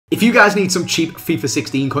If you guys need some cheap FIFA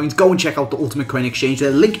 16 coins, go and check out the Ultimate Coin Exchange.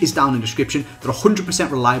 The link is down in the description. They're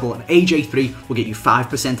 100% reliable, and AJ3 will get you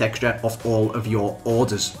 5% extra off all of your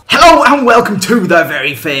orders. Hello and welcome to the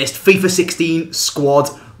very first FIFA 16 Squad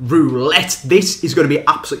Roulette. This is going to be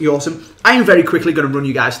absolutely awesome. I am very quickly going to run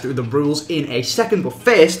you guys through the rules in a second, but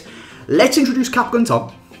first, let's introduce Capgun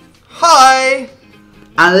Tom. Hi!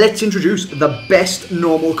 And let's introduce the best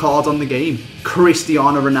normal card on the game,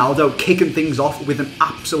 Cristiano Ronaldo, kicking things off with an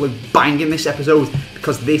absolute bang in this episode,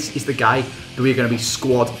 because this is the guy that we're going to be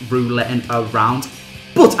squad rouletting around.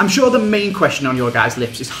 But I'm sure the main question on your guys'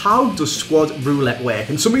 lips is, how does squad roulette work?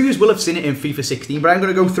 And some of you will have seen it in FIFA 16, but I'm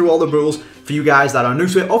going to go through all the rules for you guys that are new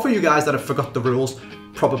to it, or for you guys that have forgot the rules,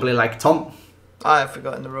 probably like Tom. I have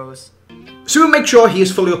forgotten the rules. So we'll make sure he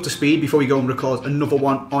is fully up to speed before we go and record another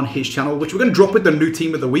one on his channel, which we're going to drop with the new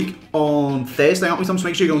team of the week on Thursday, aren't we, Tom? So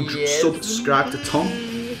make sure you go and subscribe to Tom.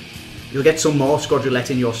 You'll get some more Squad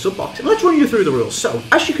Roulette in your sub box. And let's run you through the rules. So,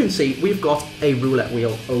 as you can see, we've got a roulette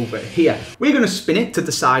wheel over here. We're going to spin it to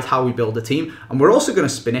decide how we build a team. And we're also going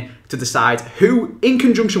to spin it to decide who, in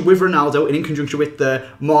conjunction with Ronaldo and in conjunction with the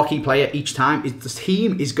marquee player each time, the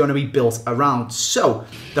team is going to be built around. So,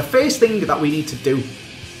 the first thing that we need to do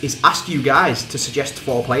is ask you guys to suggest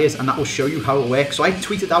 4 players, and that will show you how it works. So I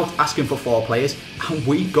tweeted out asking for 4 players, and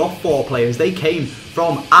we got 4 players. They came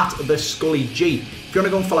from @TheScullyG. If you want to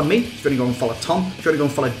go and follow me, if you want to go and follow Tom, if you want to go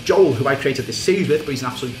and follow Joel, who I created this series with, but he's an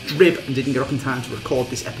absolute drib and didn't get up in time to record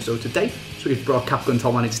this episode today, so we've brought Capgun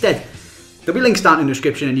Tom on instead. There'll be links down in the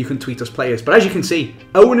description and you can tweet us players. But as you can see,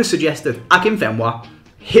 Owen has suggested Akin Fenwa,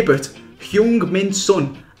 Hibbert, Hyung Min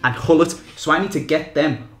Sun, and Hullet, so I need to get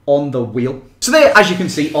them on the wheel. So there, as you can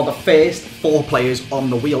see, are the first 4 players on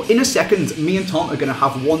the wheel. In a second, me and Tom are going to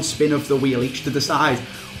have one spin of the wheel each to decide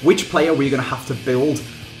which player we're going to have to build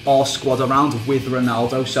our squad around with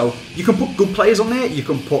Ronaldo. So you can put good players on there, you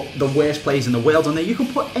can put the worst players in the world on there, you can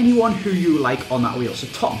put anyone who you like on that wheel. So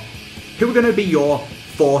Tom, who are going to be your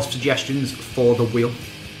 4 suggestions for the wheel?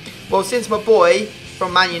 Well, since my boy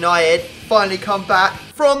from Man United finally come back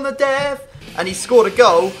from the death and he scored a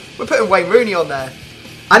goal, we're putting Wayne Rooney on there.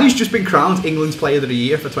 And he's just been crowned England's Player of the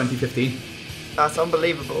Year for 2015. That's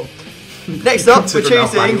unbelievable. Next up, we're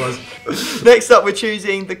choosing. Next up, we're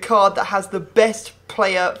choosing the card that has the best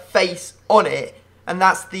player face on it, and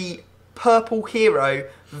that's the purple hero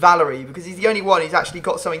Valerie, because he's the only one who's actually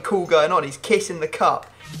got something cool going on. He's kissing the cup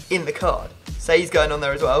in the card, so he's going on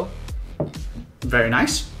there as well. Very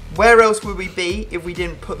nice. Where else would we be if we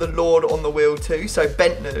didn't put the Lord on the wheel too? So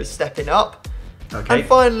Bentner is stepping up. Okay. And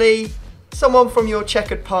finally, someone from your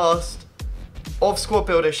checkered past of Squad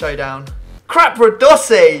Builder Showdown,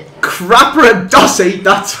 Crapradossi! Crapradossi!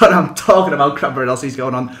 That's what I'm talking about. Crapradosi's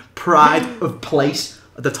going on pride of place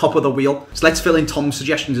at the top of the wheel. So let's fill in Tom's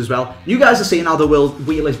suggestions as well. You guys are seeing how the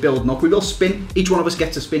wheel is building up. We will spin. Each one of us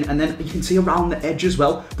gets a spin, and then you can see around the edge as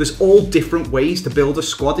well, there's all different ways to build a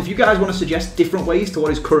squad. If you guys want to suggest different ways to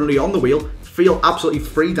what is currently on the wheel, feel absolutely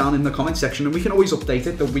free down in the comment section, and we can always update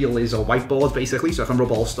it. The wheel is a whiteboard basically, so I can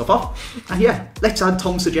rub all stuff off. And yeah, let's add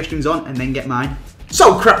Tom's suggestions on and then get mine.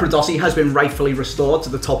 So Crapradossi has been rightfully restored to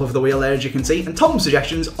the top of the wheel there, as you can see, and Tom's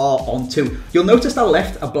suggestions are on too. You'll notice I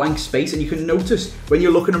left a blank space, and you can notice when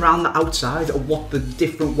you're looking around the outside of what the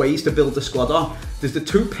different ways to build the squad are. There's the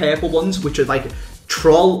 2 purple ones, which are like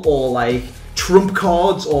troll or like trump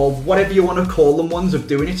cards or whatever you want to call them ones of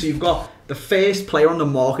doing it. So you've got the first player on the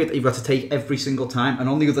market that you've got to take every single time, and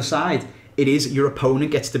on the other side, it is your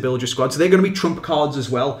opponent gets to build your squad. So they're going to be trump cards as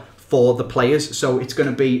well for the players. So it's going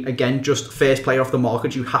to be, again, just first player off the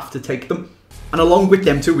market. You have to take them. And along with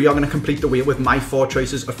them too, we are going to complete the wheel with my 4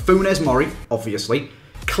 choices of Funes Mori, obviously,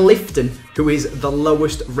 Clifton, who is the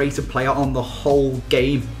lowest rated player on the whole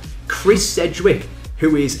game, Chris Sedgwick,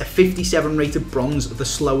 who is a 57 rated bronze, the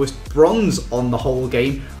slowest bronze on the whole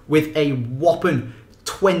game, with a whopping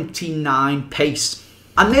 29 pace.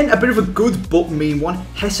 And then a bit of a good but mean one,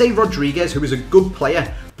 Jesse Rodriguez, who is a good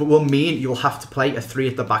player, but will mean you'll have to play a 3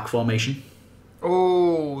 at the back formation.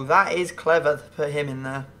 Oh, that is clever to put him in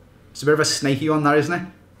there. It's a bit of a snaky one there, isn't it?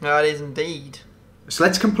 No, it is indeed. So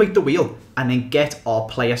let's complete the wheel and then get our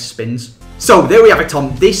player spins. So there we have it,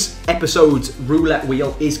 Tom. This episode's roulette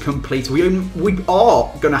wheel is complete. We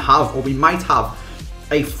are going to have, or we might have,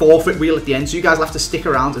 a forfeit wheel at the end. So you guys will have to stick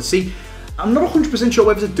around and see. I'm not 100% sure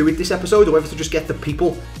whether to do it this episode or whether to just get the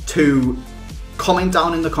people to comment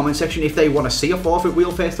down in the comment section if they want to see a forfeit wheel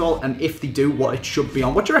first of all, and if they do, what it should be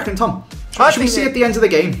on. What do you reckon, Tom? Should we see at the end of the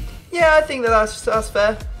game? Yeah, I think that's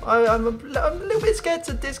fair. I'm a little bit scared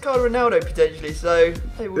to discard Ronaldo potentially, so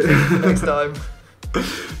maybe we'll see it next time.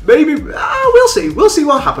 Maybe we'll see. We'll see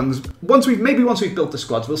what happens once we've built the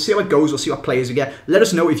squads. We'll see how it goes. We'll see what players we get. Let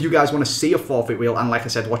us know if you guys want to see a forfeit wheel, and like I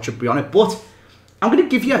said, what should be on it. But I'm going to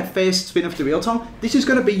give you a first spin of the wheel, Tom. This is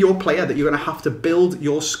going to be your player that you're going to have to build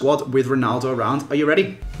your squad with Ronaldo around. Are you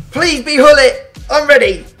ready? Please be Hullet. I'm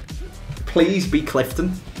ready. Please be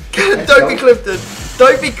Clifton. Don't be Clifton.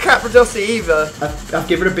 Don't be Capradossi either. I've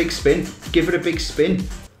given it a big spin. Give it a big spin.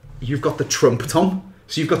 You've got the trump, Tom.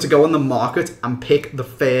 So you've got to go on the market and pick the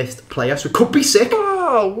first player. So it could be sick.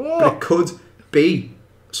 Oh, what? But it could be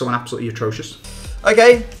someone absolutely atrocious.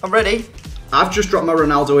 Okay, I'm ready. I've just dropped my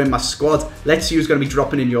Ronaldo in my squad. Let's see who's going to be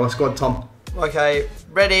dropping in your squad, Tom. Okay,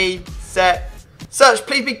 ready, set, search.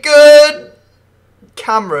 Please be good.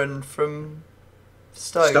 Cameron from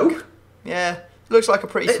Stoke. Yeah, looks like a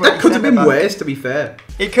pretty sweet. That could have been worse, to be fair.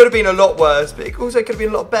 It could have been a lot worse, but it also could have been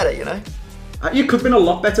a lot better, you know? You could have been a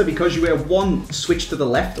lot better because you were one switch to the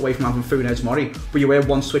left away from having Funes Mori, but you were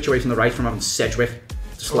one switch away from the right from having Sedgwick,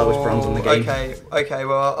 the slowest bronze in the game. Okay,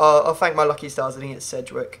 well, I'll thank my lucky stars. I think it's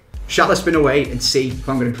Sedgwick. Shall I spin away and see if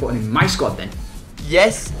I'm going to be putting in my squad then?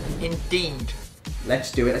 Yes, indeed.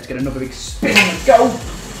 Let's do it. Let's get another big spin and go.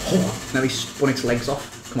 Oh, now he's spun its legs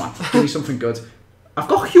off. Come on, give me something good. I've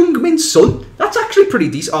got Heung-Min Son. That's actually pretty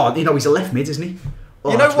decent. Oh, you know, he's a left mid, isn't he?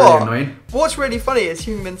 Oh, you know what? Really what's really funny is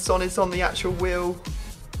Heung-Min Son is on the actual wheel.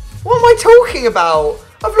 What am I talking about?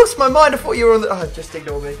 I've lost my mind. I thought you were on the... Oh, just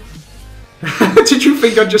ignore me. Did you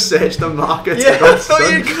think I just searched the market? Yeah, I thought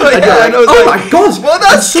you'd got it. Like, oh my god! Well,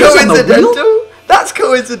 that's coincidental. That's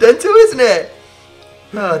coincidental, isn't it?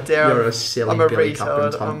 Oh dear. You're a silly I'm a Billy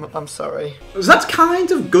retard. Captain, I'm sorry. So that's kind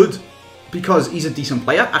of good because he's a decent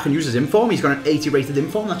player. I can use his inform. He's got an 80 rated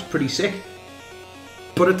inform. That's pretty sick.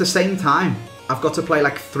 But at the same time, I've got to play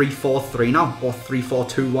like 3-4-3 now or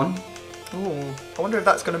 3-4-2-1. Ooh, I wonder if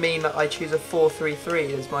that's going to mean that I choose a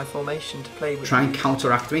 4-3-3 as my formation to play with. Try and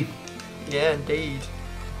counteract me. Yeah, indeed.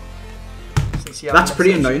 That's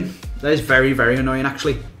pretty annoying. That is very, very annoying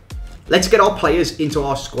actually. Let's get our players into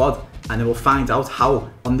our squad and then we'll find out how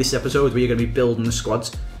on this episode we are going to be building the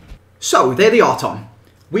squads. So there they are, Tom.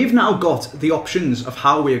 We've now got the options of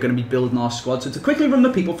how we are going to be building our squad. So to quickly run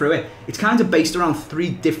the people through it, it's kind of based around 3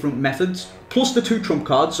 different methods, plus the 2 trump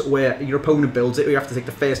cards where your opponent builds it, or you have to take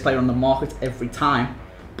the first player on the market every time.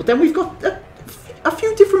 But then we've got a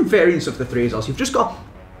few different variants of the 3 as well. So you've just got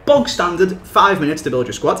bog standard, 5 minutes to build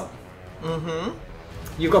your squad.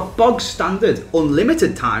 You've got bog standard,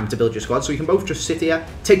 unlimited time to build your squad. So you can both just sit here,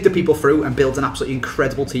 take the people through and build an absolutely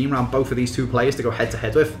incredible team around both of these 2 players to go head to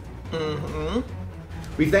head with.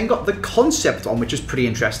 We've then got the concept on, which is pretty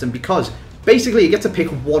interesting because basically you get to pick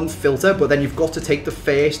 1 filter, but then you've got to take the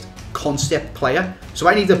first concept player. So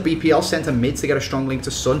I need a BPL centre mid to get a strong link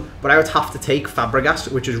to Sun, but I would have to take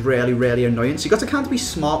Fabregas, which is really, really annoying. So you've got to kind of be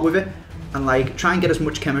smart with it and like try and get as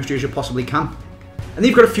much chemistry as you possibly can. And then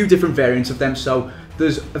you've got a few different variants of them. So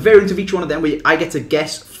there's a variant of each one of them where I get to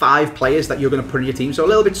guess 5 players that you're going to put in your team. So a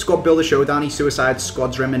little bit squad builder, showdown-y, suicide,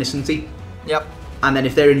 squads reminiscent-y. Yep. And then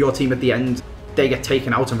if they're in your team at the end, they get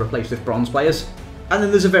taken out and replaced with bronze players. And then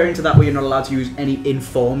there's a variant of that where you're not allowed to use any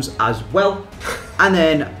informs as well. And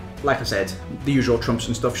then, like I said, the usual trumps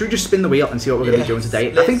and stuff. Should we just spin the wheel and see what we're going to be doing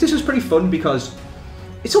today? I think this is pretty fun because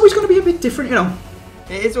it's always going to be a bit different, you know.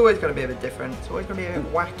 It is always going to be a bit different. It's always going to be a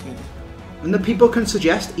bit wacky. And the people can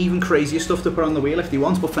suggest even crazier stuff to put on the wheel if they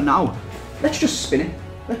want. But for now, let's just spin it.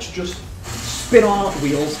 Let's just spin our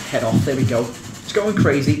wheels head off. There we go. It's going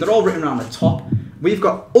crazy. They're all written around the top. We've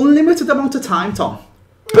got unlimited amount of time, Tom.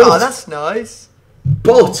 Oh, that's nice.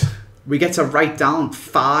 But we get to write down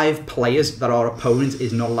 5 players that our opponent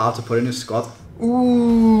is not allowed to put in his squad.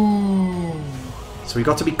 Ooh. So we've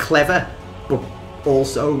got to be clever, but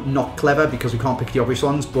also not clever because we can't pick the obvious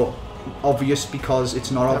ones, but obvious because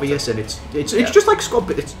it's not obvious, and it's just like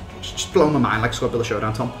squad. It's just blowing my mind like Squad Builder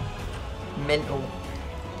Showdown, Tom. Mental.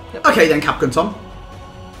 Yep. Okay then, Captain Tom.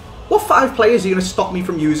 What 5 players are you going to stop me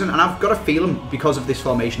from using? And I've got a feeling because of this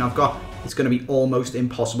formation it's going to be almost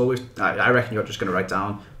impossible. I reckon you're just going to write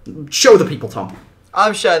down. Show the people, Tom.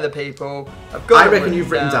 I'm showing the people. I reckon you've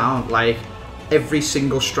written down like every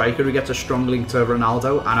single striker who gets a strong link to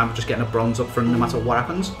Ronaldo, and I'm just getting a bronze up for him no matter what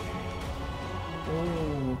happens.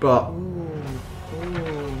 But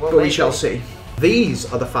we shall see. These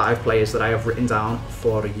are the 5 players that I have written down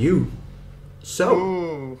for you.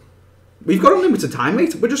 So we've got unlimited time,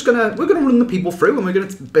 mate. We're gonna run the people through and we're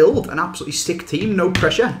gonna build an absolutely sick team, no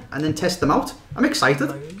pressure, and then test them out. I'm excited.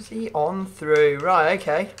 Mosey on through. Right,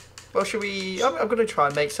 okay. Well, should we... I'm gonna try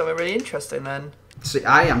and make something really interesting then. See,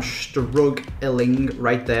 I am struggling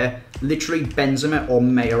right there. Literally, Benzema or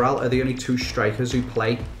Mayoral are the only 2 strikers who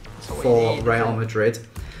play for Real Madrid.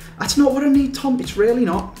 That's not what I need, Tom. It's really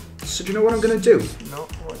not. So do you know what I'm going to do?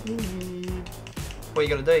 Not what you need. What are you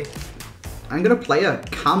going to do? I'm going to play a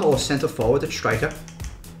cam or centre forward at striker.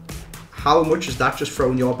 How much is that just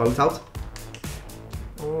throwing your boat out?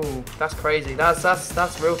 Ooh, that's crazy.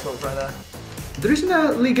 That's real talk right there. There isn't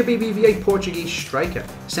a Liga BBVA Portuguese striker,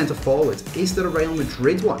 centre forward. Is there a Real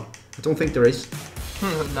Madrid one? I don't think there is.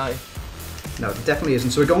 No. No, there definitely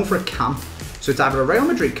isn't. So we're going for a cam. So it's either a Real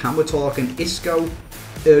Madrid cam, we're talking Isco,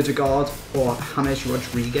 Erdegaard, or James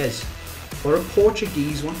Rodriguez, or a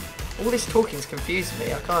Portuguese one. All this talking's confusing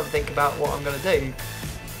me. I can't think about what I'm going to do.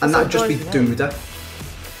 And that'd just be Duda.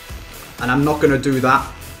 And I'm not going to do that.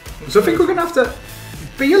 So I think we're going to have to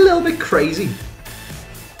be a little bit crazy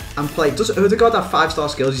and play. Does Erdegaard have 5-star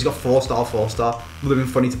skills? He's got 4-star, 4-star. Would have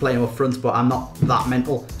been funny to play him up front, but I'm not that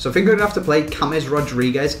mental. So I think we're going to have to play James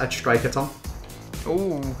Rodriguez at striker, Tom.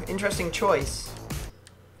 Ooh, interesting choice.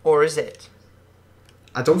 Or is it?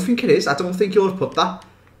 I don't think it is. I don't think you'll have put that.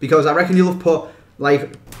 Because I reckon you'll have put,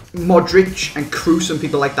 like, Modric and Kroos and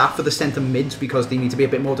people like that for the centre mids because they need to be a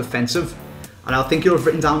bit more defensive. And I think you'll have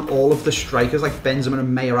written down all of the strikers like Benzema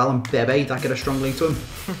and Mayoral and Bebe that get a strong link to him.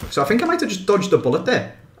 So I think I might have just dodged a bullet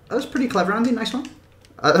there. That was pretty clever, Andy. Nice one.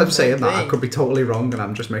 I'm saying that. I could be totally wrong and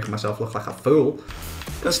I'm just making myself look like a fool.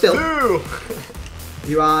 But still,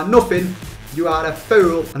 you are nothing. You are a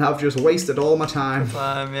fool and I've just wasted all my time.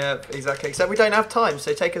 Yeah, exactly. Except we don't have time,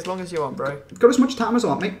 so take as long as you want, bro. Got as much time as I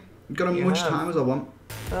want, mate. Got as much time as I want.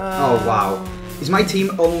 Oh, wow. Is my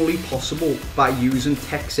team only possible by using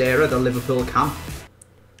Texera, the Liverpool cam?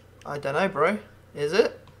 I don't know, bro. Is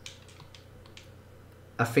it?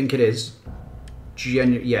 I think it is.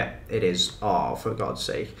 Yeah, it is. Oh, for God's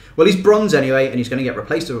sake. Well, he's bronze anyway, and he's going to get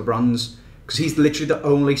replaced with a bronze because he's literally the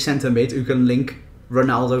only centre mid who can link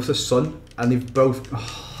Ronaldo to Son, and they've both...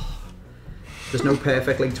 Oh, there's no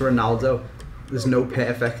perfect link to Ronaldo. There's no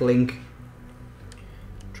perfect link.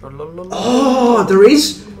 Oh, there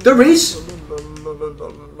is! There is!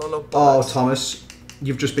 Oh, Thomas,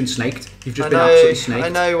 you've just been snaked. You've just been absolutely snaked. I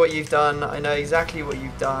know what you've done. I know exactly what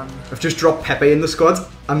you've done. I've just dropped Pepe in the squad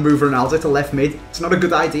and moved Ronaldo to left mid. It's not a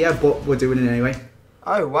good idea, but we're doing it anyway.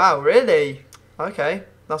 Oh, wow, really? Okay.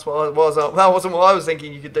 That's what I was. That wasn't what I was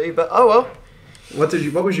thinking you could do, but oh well. What was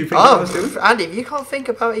you thinking I was doing? Andy, if you can't think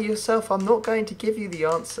about it yourself, I'm not going to give you the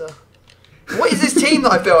answer. What is this team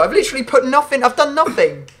that I built? I've literally put nothing. I've done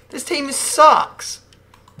nothing. This team sucks.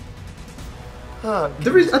 Oh,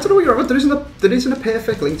 there is. I don't know what you're on. There isn't a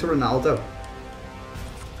perfect link to Ronaldo.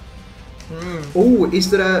 Oh,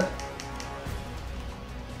 is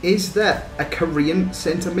there a Korean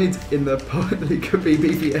centre mid in the Liga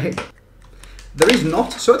BBVA? There is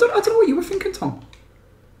not. So I don't know what you were thinking, Tom.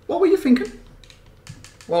 What were you thinking?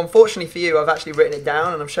 Well, unfortunately for you, I've actually written it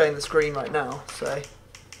down and I'm showing the screen right now. So.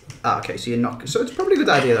 Ah, okay, so you're not. So it's probably a good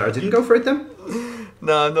idea that I didn't go for it then.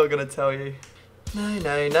 No, I'm not going to tell you. No,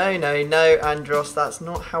 Andros, that's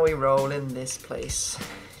not how we roll in this place.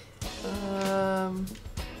 I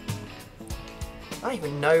don't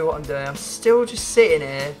even know what I'm doing. I'm still just sitting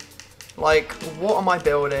here. Like, what am I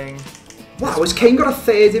building? Wow, has Kane got a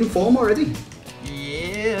third in form already?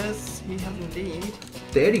 Yes, he has indeed.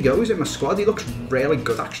 There he goes in my squad. He looks really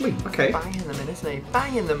good, actually. Okay. Banging them in, isn't he?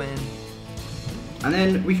 Banging them in. And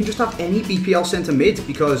then we can just have any BPL centre mid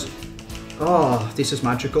because... Oh, this is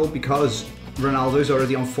magical because Ronaldo's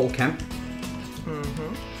already on full chem.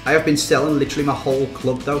 I have been selling literally my whole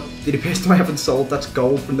club though. The only person I haven't sold that's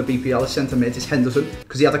gold from the BPL as centre mid is Henderson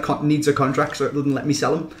because he had needs a contract, so it wouldn't let me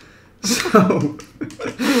sell him. So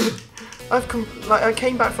I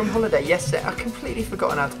came back from holiday yesterday. I've completely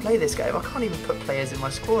forgotten how to play this game. I can't even put players in my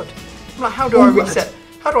squad. I'm like, how do I reset?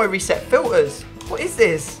 How do I reset filters? What is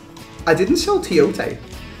this? I didn't sell Tiote,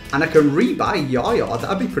 and I can rebuy Yaya.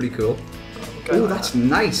 That'd be pretty cool. Oh, that's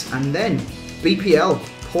nice. And then BPL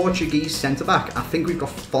Portuguese centre back. I think we've got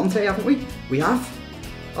Fonte, haven't we? We have.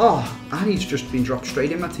 Oh, and he's just been dropped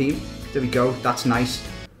straight in my team. There we go. That's nice.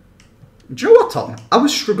 Do you know what, Tom? I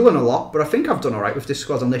was struggling a lot, but I think I've done alright with this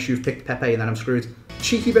squad unless you've picked Pepe and then I'm screwed.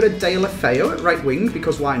 Cheeky bit of De La Feo at right wing,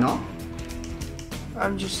 because why not? I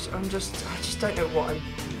just don't know what I'm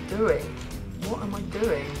doing. What am I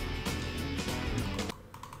doing?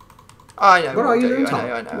 I know. What are you doing, Tom?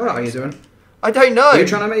 I know. What are you doing? I don't know. Are you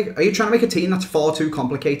trying to make a team that's far too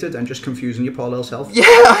complicated and just confusing your poor little self? Yeah,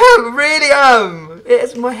 I really am.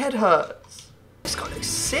 My head hurts. This guy looks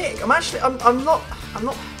sick. I'm not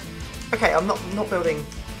building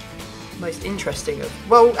most interesting of.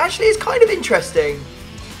 Well, actually, it's kind of interesting.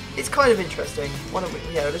 It's kind of interesting. Why don't we?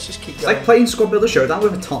 Yeah, let's just keep going. It's like playing Squad Builder Showdown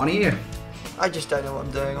with a Tawny here. I just don't know what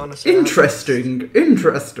I'm doing, honestly. Interesting.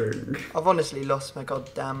 I've honestly lost my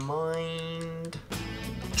goddamn mind.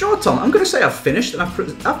 Do you know what, Tom? I'm going to say I've finished and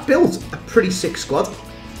I've built a pretty sick squad.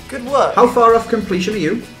 Good work. How far off completion are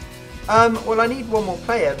you? Well, I need one more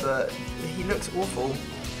player, but he looks awful.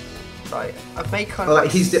 Right, I've made kind of.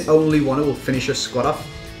 Like, he's the only one who will finish a squad off.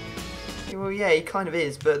 Well, yeah, he kind of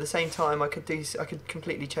is, but at the same time, I could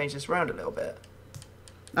completely change this around a little bit.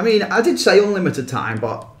 I mean, I did say unlimited time,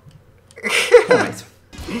 but come on, mate.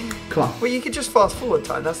 Come on. Well, you could just fast forward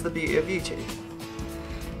time. That's the beauty of YouTube.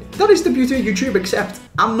 That is the beauty of YouTube, except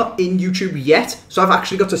I'm not in YouTube yet, so I've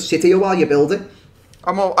actually got to sit here while you build it.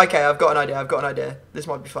 Okay, I've got an idea. This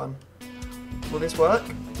might be fun. Will this work?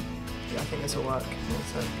 Yeah, I think this will work.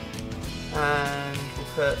 And we'll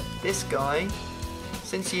put this guy.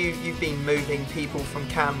 Since you've been moving people from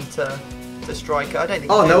cam to striker, I don't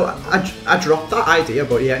think. Oh no, I dropped that idea,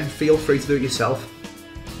 but yeah, feel free to do it yourself.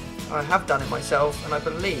 I have done it myself, and I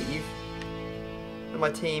believe that my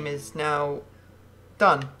team is now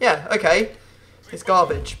done. Yeah, okay. It's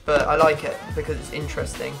garbage, but I like it because it's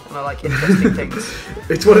interesting, and I like interesting things.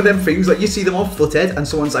 It's one of them things, like you see them on Foothead, and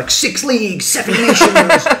someone's like, 6 leagues, 7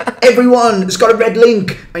 nations, everyone has got a red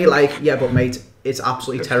link. And you're like, yeah, but mate, it's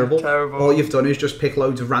absolutely terrible. All you've done is just pick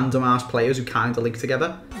loads of random ass players who kind of link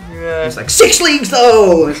together. Yeah. It's like, 6 leagues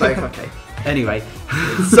though! And it's like, okay. Anyway.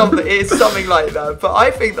 It's something like that, but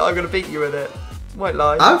I think that I'm going to beat you with it. Won't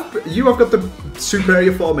lie. You have got the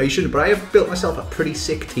superior formation, but I have built myself a pretty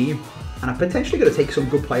sick team. And I'm potentially going to take some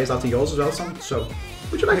good players out of yours as well, Sam. So,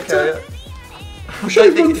 would you like to...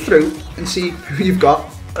 Shall we run through and see who you've got?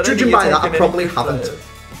 Judging by that, I probably haven't.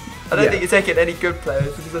 I don't think you're taking any good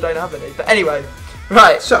players because I don't have any. But anyway,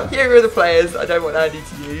 right, so here are the players I don't want Andy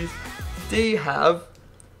to use. Do you have...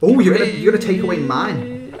 Oh, you're gonna take away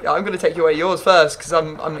mine. Yeah, I'm going to take away yours first because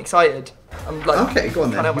I'm excited. I'm like... Okay, go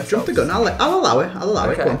on then. You've jumped the gun. I'll allow it. I'll allow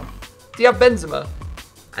it. Go on. Do you have Benzema?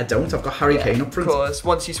 I don't. I've got Harry Kane up front. Of course.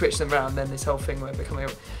 Once you switch them around, then this whole thing won't become...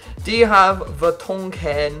 Do you have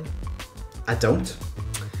Vertonghen? I don't.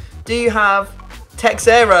 Do you have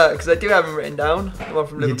Texera? Because I do have him written down. The one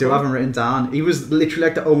from Liverpool. You do have him written down. He was literally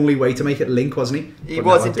like the only way to make it link, wasn't he? He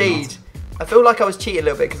was indeed. I feel like I was cheating a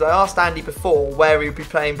little bit because I asked Andy before where he would be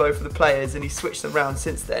playing both of the players and he switched them around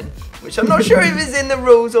since then, which I'm not sure if it's in the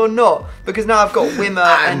rules or not because now I've got Wimmer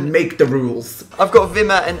and make the rules. I've got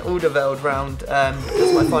Wimmer and Alderweireld round.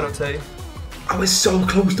 That's my final two. I was so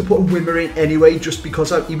close to putting Wimmer in anyway, just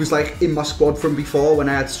because he was like in my squad from before when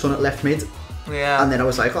I had Son at left mid. Yeah. And then I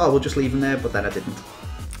was like, oh, we'll just leave him there, but then I didn't.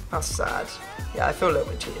 That's sad. Yeah, I feel a little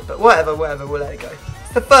bit cheated, but whatever, we'll let it go.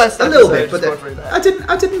 The first episode, a little bit, but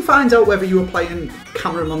I didn't find out whether you were playing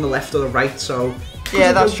Cameron on the left or the right, so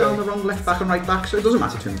yeah, that's true. On the wrong left back and right back, so it doesn't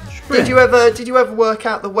matter too much. Did you ever work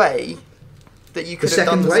out the way that you could have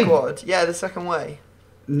done the squad? Yeah, the second way.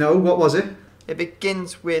 No, what was it? It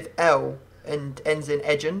begins with L and ends in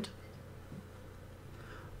Edgend.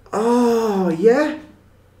 Oh yeah.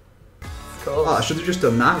 Cool. Oh, I should have just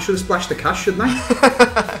done that. I should have splashed the cash, shouldn't I?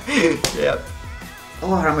 Yep.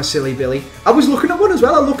 Oh, I'm a silly Billy. I was looking at one as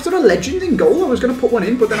well. I looked at a legend in goal. I was going to put one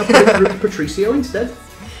in, but then I put in Rui Patricio instead.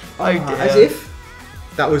 Oh dear. As if.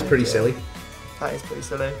 That was pretty silly. That is pretty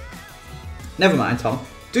silly. Never mind, Tom.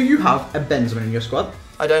 Do you have a Benzema in your squad?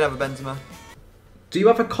 I don't have a Benzema. Do you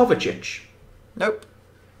have a Kovacic? Nope.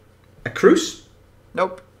 A Cruz?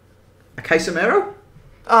 Nope. A Casemiro?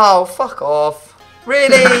 Oh, fuck off.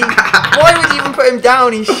 Really? Why would you even put him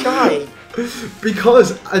down? He's shy.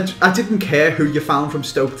 Because I didn't care who you found from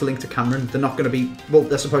Stoke to link to Cameron. They're not going to be... Well,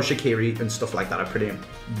 I suppose Shaqiri and stuff like that are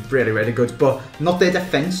really, really good. But not their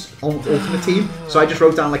defence on Ultimate Team. So I just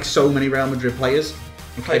wrote down like so many Real Madrid players.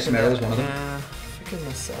 And Casemiro was one of them. Yeah, for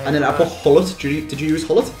goodness sake. And then I put Hullet. Did you use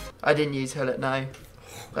Hullet? I didn't use Hullet, no.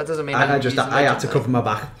 That doesn't mean I had to cover my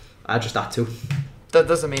back. I just had to. That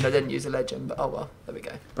doesn't mean I didn't use a legend, but oh well, there we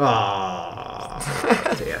go. Oh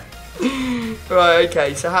dear. Right,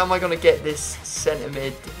 okay, so how am I going to get this centre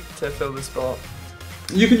mid to fill the spot?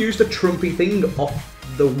 You can use the Trumpy thing off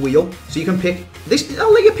the wheel. So you can pick this.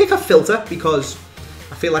 I'll let you pick a filter because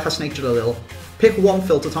I feel like I snaked it a little. Pick one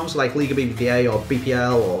filter, Tom, so like Liga BBVA or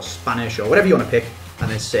BPL or Spanish or whatever you want to pick, and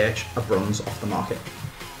then search a bronze off the market.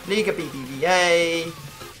 Liga BBVA.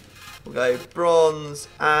 We'll go bronze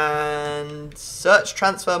and search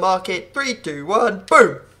transfer market. 3, 2, 1,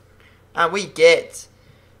 boom! And we get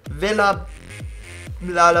Villa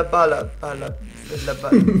Villabala. I don't know,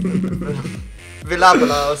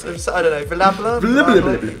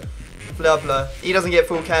 Villabala. He doesn't get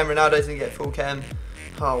full cam, Ronaldo doesn't get full cam.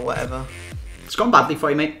 Oh, whatever. It's gone badly for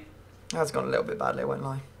you, mate. That's gone a little bit badly, I won't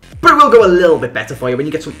lie. But it will go a little bit better for you when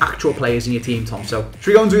you get some actual players in your team, Tom. So, should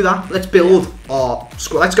we go and do that? Let's build our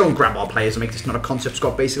squad. Let's go and grab our players and make this not a concept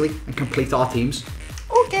squad, basically, and complete our teams.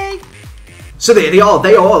 Okay. So there they are.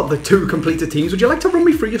 They are the 2 completed teams. Would you like to run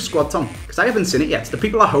me through your squad, Tom? Because I haven't seen it yet. The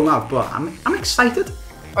people at home have, but I'm excited.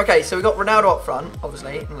 Okay, so we've got Ronaldo up front,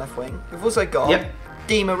 obviously, in left wing. We've also got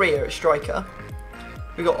Di Maria at striker.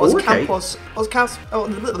 We've got Oz Campos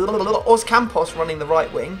running the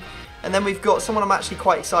right wing. And then we've got someone I'm actually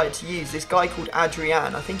quite excited to use, this guy called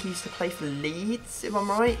Adrian. I think he used to play for Leeds, if I'm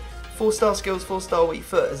right. 4-star skills, 4-star weak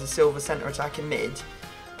foot as a silver centre attacking mid.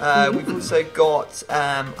 We've also got,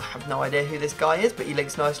 I have no idea who this guy is, but he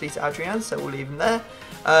links nicely to Adrian, so we'll leave him there.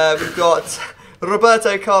 We've got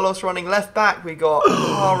Roberto Carlos running left back. We've got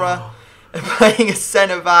Hara playing a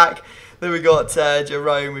centre back. Then we've got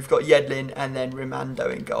Jerome, we've got Yedlin, and then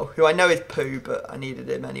Rimando in goal, who I know is poo, but I needed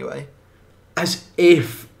him anyway. As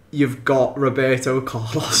if you've got Roberto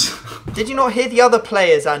Carlos. Did you not hear the other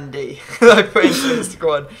players, Andy, that I put into the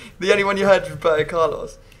squad? The only one you heard was Roberto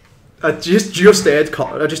Carlos. I just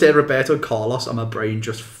heard Roberto Carlos and my brain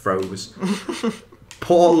just froze.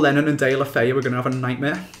 Paul Lennon and De La Fea were going to have a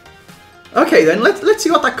nightmare. Okay then, let's see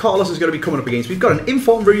what that Carlos is going to be coming up against. We've got an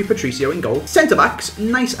informed Rui Patricio in goal. Centre backs,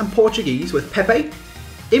 nice and Portuguese with Pepe,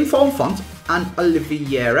 informed Font and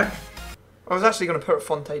Oliveira. I was actually going to put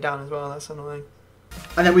Fonte down as well, that's annoying.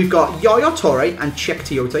 And then we've got Yaya Toure and Czech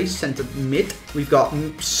Tiote centre mid. We've got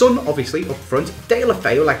Son, obviously, up front. De La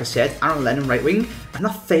Fea, like I said. Aaron Lennon, right wing. And the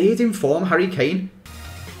third in form, Harry Kane.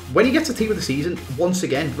 When he gets a team of the season, once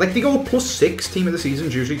again, like they go +6 team of the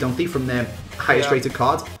seasons usually, don't they, from their highest rated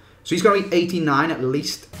card. So he's going to be 89 at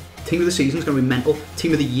least. Team of the season is going to be mental.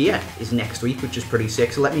 Team of the year is next week, which is pretty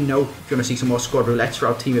sick. So let me know if you want to see some more squad roulettes for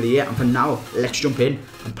our team of the year. And for now, let's jump in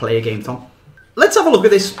and play a game, Tom. Let's have a look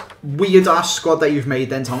at this weird-ass squad that you've made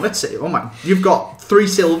then, Tom. Let's see. Oh, man. You've got 3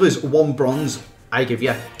 silvers, 1 bronze. I give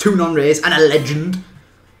you 2 non-rares and a legend.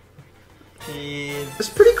 Yeah. That's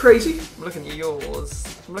pretty crazy. I'm looking at yours.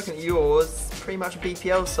 Pretty much a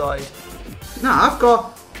BPL side. Nah, I've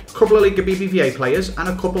got a couple of Liga BBVA players and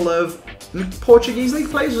a couple of Portuguese League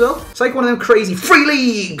players as well. It's like one of them crazy 3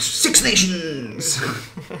 leagues, 6 nations.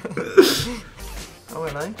 Oh,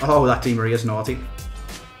 hello. Oh, that Di Maria's naughty.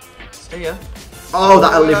 See ya. Oh,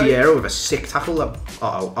 that Oliveira with a sick tackle.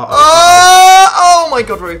 Uh-oh. Oh my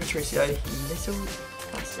god, Rui Patricio. Little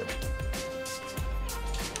bastard.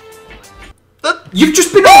 You've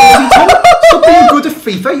just been naughty, Tom. Stop being good at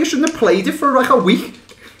FIFA. You shouldn't have played it for like a week.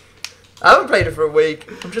 I haven't played it for a week.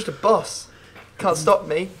 I'm just a boss. Can't stop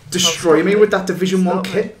me. Destroy me with that Division 1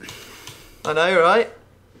 kit. I know, right?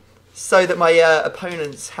 So that my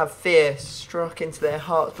opponents have fear struck into their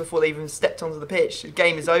hearts before they even stepped onto the pitch. The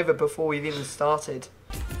game is over before we've even started.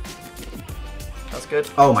 That's good.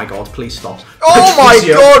 Oh my god, please stop. Oh my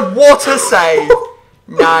god, what a save!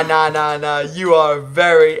 Nah. You are a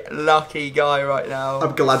very lucky guy right now.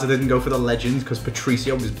 I'm glad I didn't go for the legend because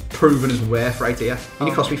Patricio was proving his worth right here. And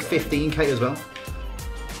he cost me 15k as well.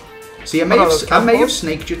 See, I may have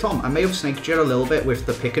snaked you, Tom. I may have snaked you a little bit with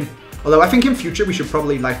the picking. Although I think in future we should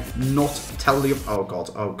probably like not tell the oh god.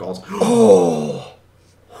 Oh.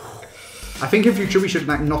 I think in future we should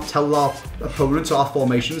like not tell our opponents our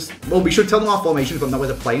formations. Well, we should tell them our formations, but not where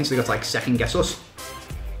they're playing, so they got to like second guess us.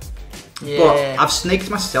 Yeah. But I've snaked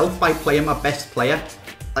myself by playing my best player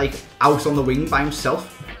like out on the wing by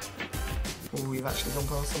himself. Oh, we've actually gone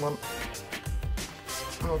past someone.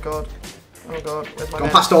 Oh god. Where's my Gone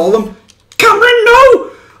past all of them. Cameron,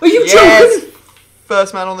 no! Are you joking?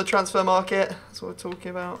 First man on the transfer market. That's what we're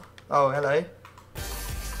talking about. Oh, hello.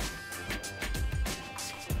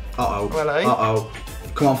 Uh-oh. Hello. Uh-oh.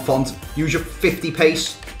 Come on, Font. Use your 50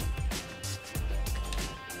 pace.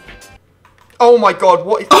 Oh my god,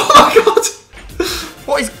 what is... Oh my god!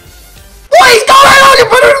 What is going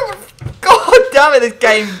on? God damn it, this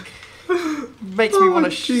game makes me want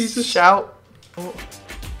to shout. Oh.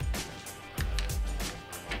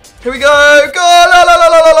 Here we go! Go! La, la, la,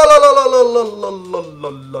 la, la, la, la, la, la, la,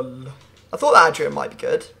 la, la. I thought that Adrian might be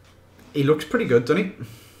good. He looks pretty good, doesn't he?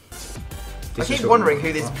 I keep wondering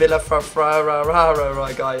who this Villa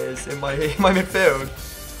Frarara guy is in my midfield.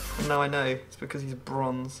 And now I know. It's because he's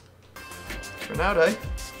bronze. Ronaldo.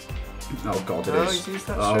 Oh god, it is.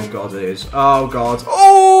 Oh god, it is. Oh god.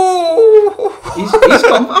 Oh! He's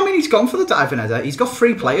gone. I mean, he's gone for the diving header. He's got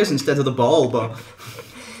 3 players instead of the ball, but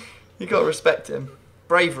You got to respect him.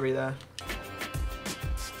 Bravery there.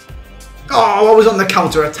 Oh, I was on the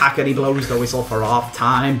counter attack and he blows the whistle for half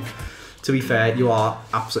time. To be fair, you are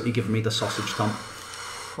absolutely giving me the sausage, Tom.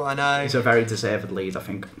 I know. It's a very deserved lead, I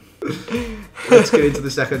think. Let's get into the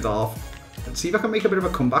second half. Let's see if I can make a bit of a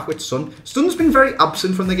comeback with Son. Son's been very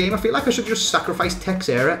absent from the game. I feel like I should just sacrifice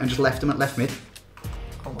Texera and just left him at left mid.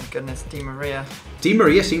 Oh my goodness, Di Maria. Di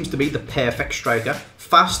Maria seems to be the perfect striker.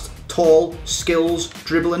 Fast, tall, skills,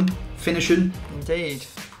 dribbling, Finishing. Indeed.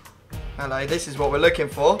 Hello, this is what we're looking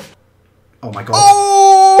for. Oh my god.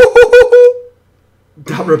 Oh!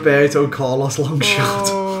 That Roberto Carlos long shot.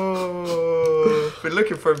 We're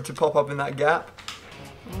looking for him to pop up in that gap.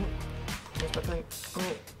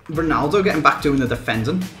 Oh. Ronaldo getting back doing the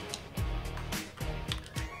defending.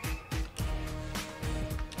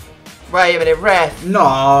 Wait a minute, ref. No,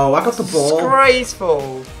 I got the ball.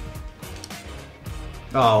 Disgraceful.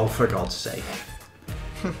 Oh, for God's sake.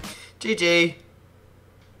 GG.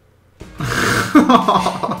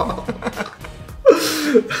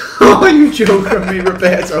 Oh, you joking me,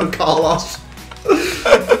 Roberto Carlos?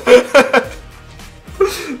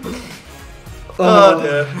 Oh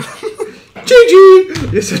dear.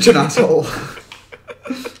 GG! You're such an asshole.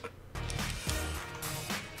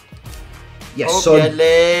 Yes, son.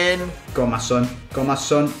 Lynn. Go, my son. Go, my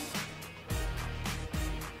son.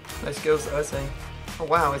 No skills, I say. Oh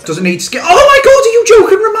wow. Doesn't need skill. Oh my god, are you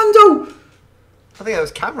joking, Romando? I think that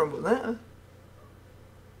was Cameron, wasn't it?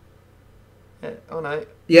 Yeah. Oh no.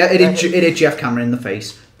 Yeah, it hit Jeff Cameron in the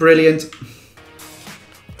face. Brilliant.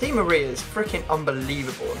 Di Maria is freaking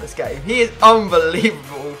unbelievable in this game. He is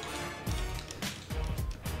unbelievable.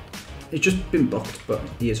 He's just been booked, but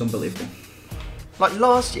he is unbelievable. Like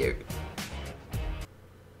last year.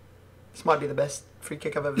 This might be the best free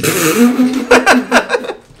kick I've ever seen.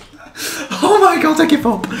 Oh my god, I give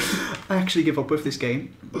up. I actually give up with this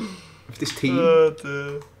game. With this team.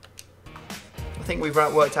 I think we've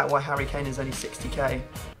worked out why Harry Kane is only 60k.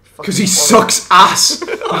 Because he sucks ass.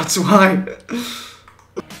 That's why.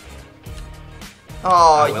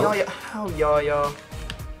 Oh, Yaya. Oh, Yaya.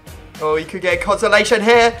 Oh, he could get consolation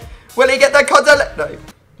here. Will he get the consolation? No.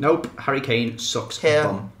 Nope. Harry Kane sucks. Here.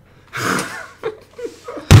 Bum.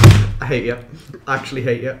 I hate you. I actually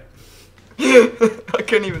hate you. I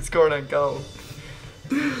couldn't even score an own goal.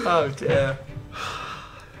 Oh dear.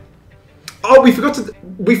 Oh, we forgot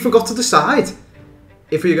to decide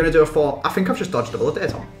if we were going to do a I think I've just dodged a bullet there,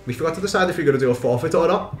 Tom. We forgot to decide if we were going to do a forfeit or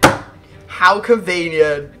not. How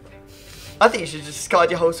convenient. I think you should just discard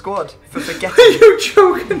your whole squad for forgetting. Are you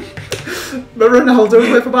joking? My Ronaldo's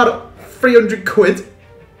worth about 300 quid.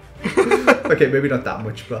 Okay, maybe not that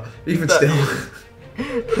much, but even still.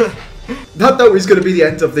 That though is going to be the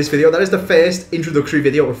end of this video. That is the first introductory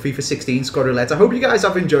video of FIFA 16 Squad Roulette. I hope you guys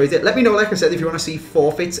have enjoyed it. Let me know, like I said, if you want to see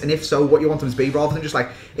forfeits, and if so, what you want them to be, rather than just like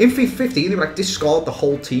in FIFA 15 they were like discard the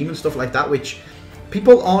whole team and stuff like that, which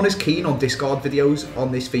people aren't as keen on discard videos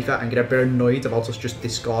on this FIFA and get a bit annoyed about us just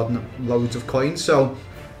discarding loads of coins. So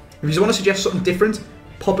if you want to suggest something different,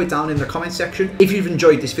 pop it down in the comment section. If you've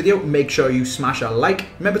enjoyed this video, make sure you smash a like.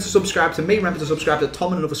 Remember to subscribe to me. Remember to subscribe to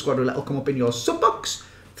Tom, and another Squad Roulette will come up in your sub box.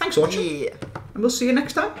 Thanks for watching, and we'll see you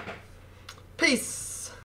next time. Peace.